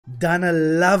done a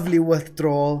lovely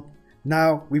withdrawal.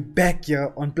 Now we're back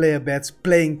here on Player Bets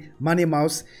playing Money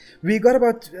Mouse. We got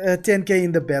about 10k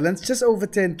in the balance, just over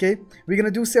 10k. We're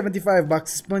gonna do 75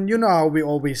 bucks a spin. You know how we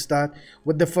always start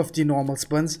with the 50 normal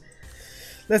spins.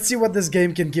 Let's see what this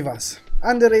game can give us.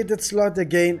 Underrated slot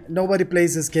again. Nobody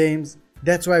plays these games.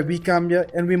 That's why we come here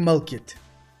and we milk it.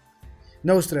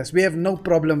 No stress. We have no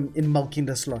problem in milking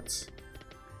the slots.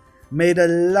 Made a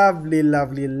lovely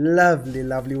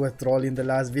withdrawal in the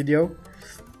last video.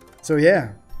 So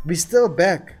yeah, we're still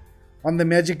back on the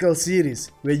magical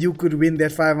series where you could win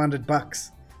that 500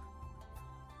 bucks.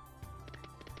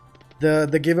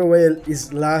 The giveaway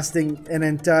is lasting an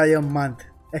entire month.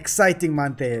 Exciting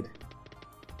month ahead.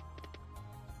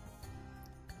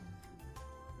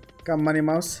 Come Money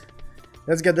Mouse.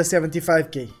 Let's get the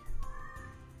 75k.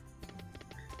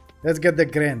 Let's get the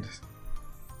grand.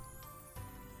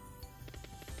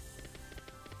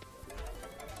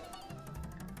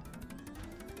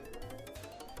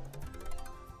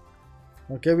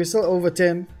 Okay, we're still over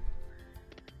 10.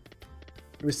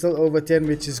 We're still over 10,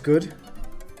 which is good.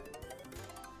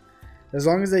 As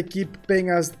long as they keep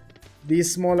paying us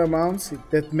these small amounts,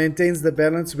 that maintains the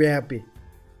balance, we're happy.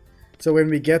 So when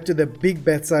we get to the big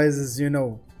bet sizes, you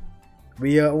know,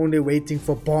 we are only waiting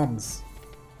for bombs.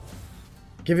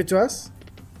 Give it to us.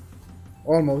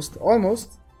 Almost.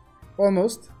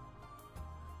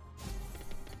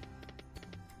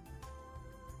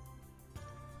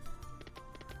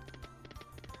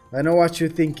 I know what you're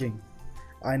thinking.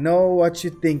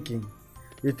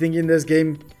 You're thinking this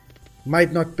game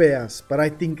might not pay us, but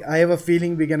I have a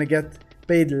feeling we're gonna get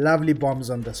paid lovely bombs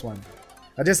on this one.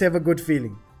 I just have a good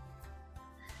feeling.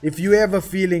 If you have a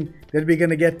feeling that we're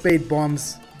gonna get paid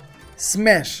bombs,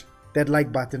 smash that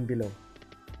like button below.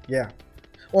 Yeah.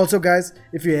 Also guys,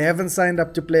 if you haven't signed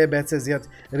up to Player Bets as yet,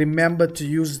 remember to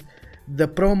use the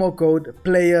promo code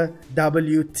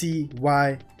PLAYERWTY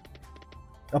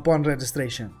upon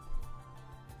registration.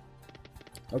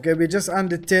 Okay, we're just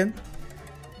under 10.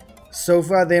 So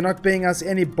far they're not paying us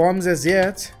any bombs as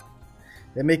yet.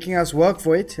 They're making us work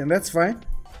for it, and that's fine.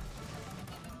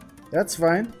 That's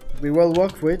fine. We will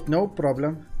work for it, no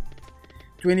problem.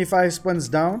 25 spins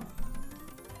down.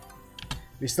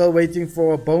 We're still waiting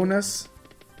for a bonus.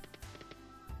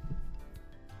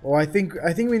 Oh, I think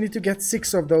we need to get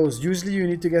 6 of those. Usually you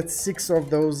need to get 6 of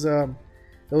those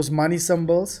money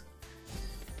symbols,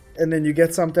 and then you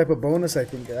get some type of bonus. I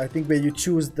think where you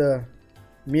choose the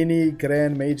mini,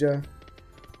 grand, major.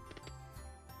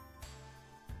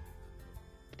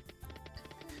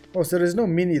 Oh, so there's no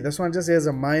mini. This one just has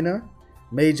a minor,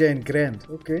 major, and grand.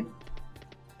 Okay.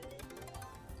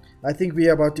 I think we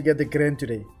are about to get the grand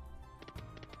today.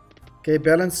 Okay,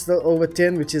 balance still over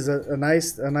 10, which is a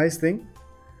nice thing.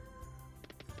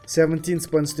 17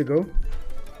 spins to go.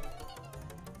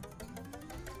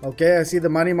 Okay, I see the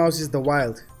Money Mouse is the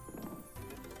wild.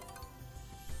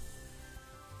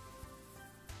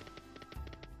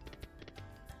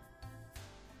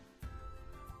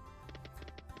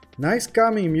 Nice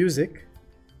calming music.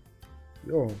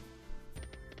 Yo,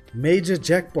 major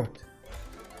jackpot.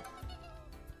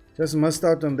 Just missed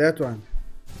out on that one.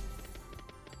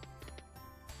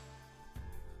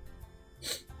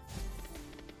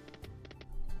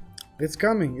 It's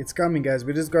coming guys.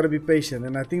 We just gotta be patient,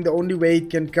 and I think the only way it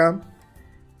can come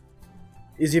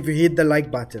is if you hit the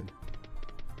like button.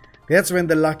 That's when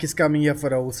the luck is coming here for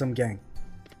the wholesome gang.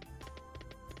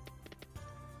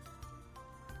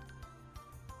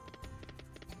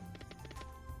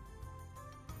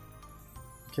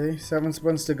 Okay, 7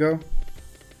 spins to go.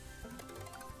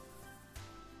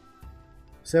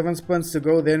 7 spins to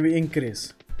go, then we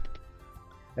increase.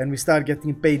 And we start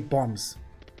getting paid bombs.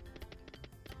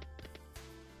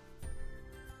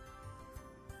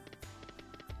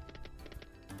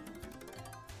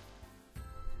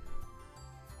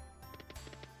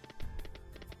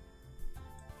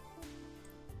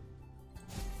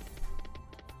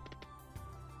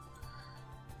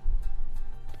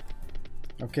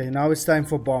 Okay, now it's time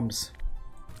for bombs.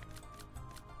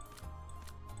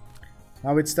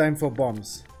 Now it's time for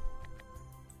bombs.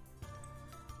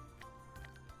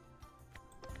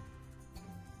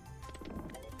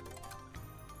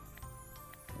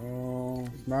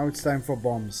 Now it's time for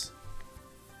bombs.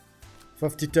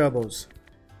 50 turbos.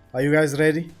 Are you guys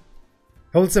ready?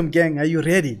 Wholesome gang, are you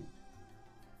ready?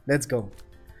 Let's go.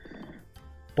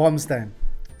 Bombs time.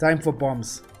 Time for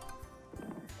bombs.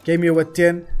 Came here with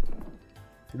 10.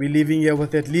 We're leaving here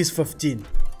with at least 15.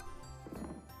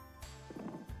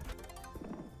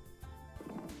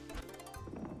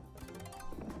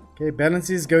 Okay, balance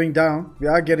is going down. We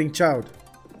are getting chowed.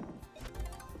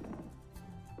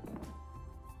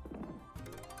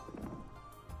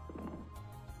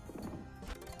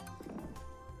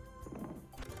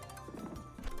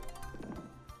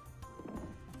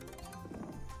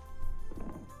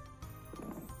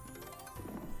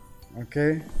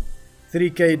 Okay,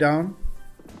 3k down.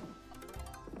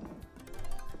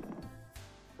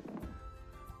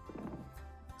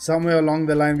 Somewhere along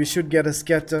the line we should get a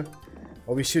scatter,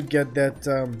 or we should get that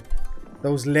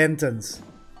those lanterns.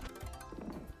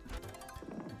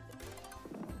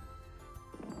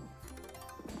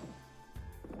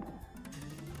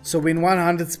 So in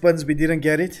 100 spins we didn't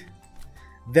get it.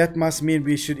 That must mean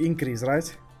we should increase,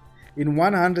 right? In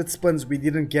 100 spins we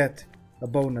didn't get a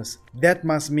bonus. That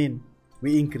must mean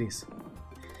we increase.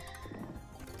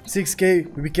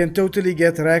 6k, we can totally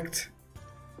get wrecked,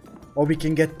 or we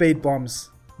can get paid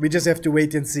bombs. We just have to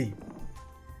wait and see.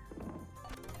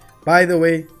 By the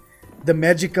way, the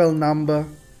magical number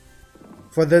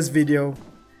for this video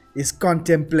is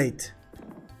contemplate.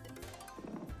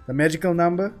 The magical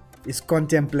number is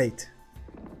contemplate.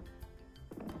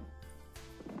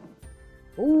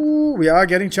 Ooh, we are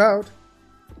getting chowed.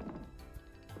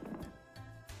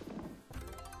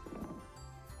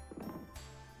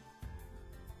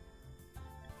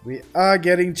 We are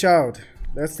getting chowed.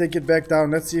 Let's take it back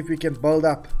down. Let's see if we can build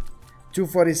up.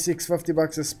 246, 50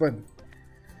 bucks a spin.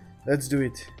 Let's do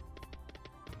it.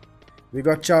 We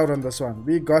got chowed on this one.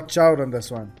 We got chowed on this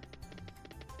one.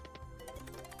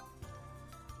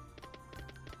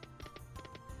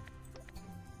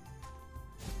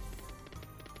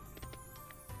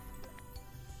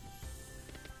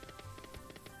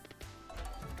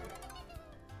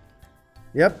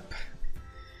 Yep.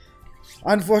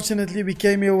 Unfortunately, we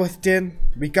came here with 10.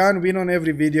 We can't win on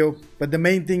every video, but the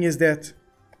main thing is that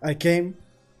I came,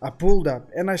 I pulled up,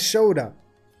 and I showed up.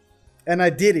 And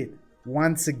I did it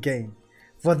once again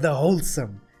for the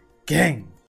wholesome gang.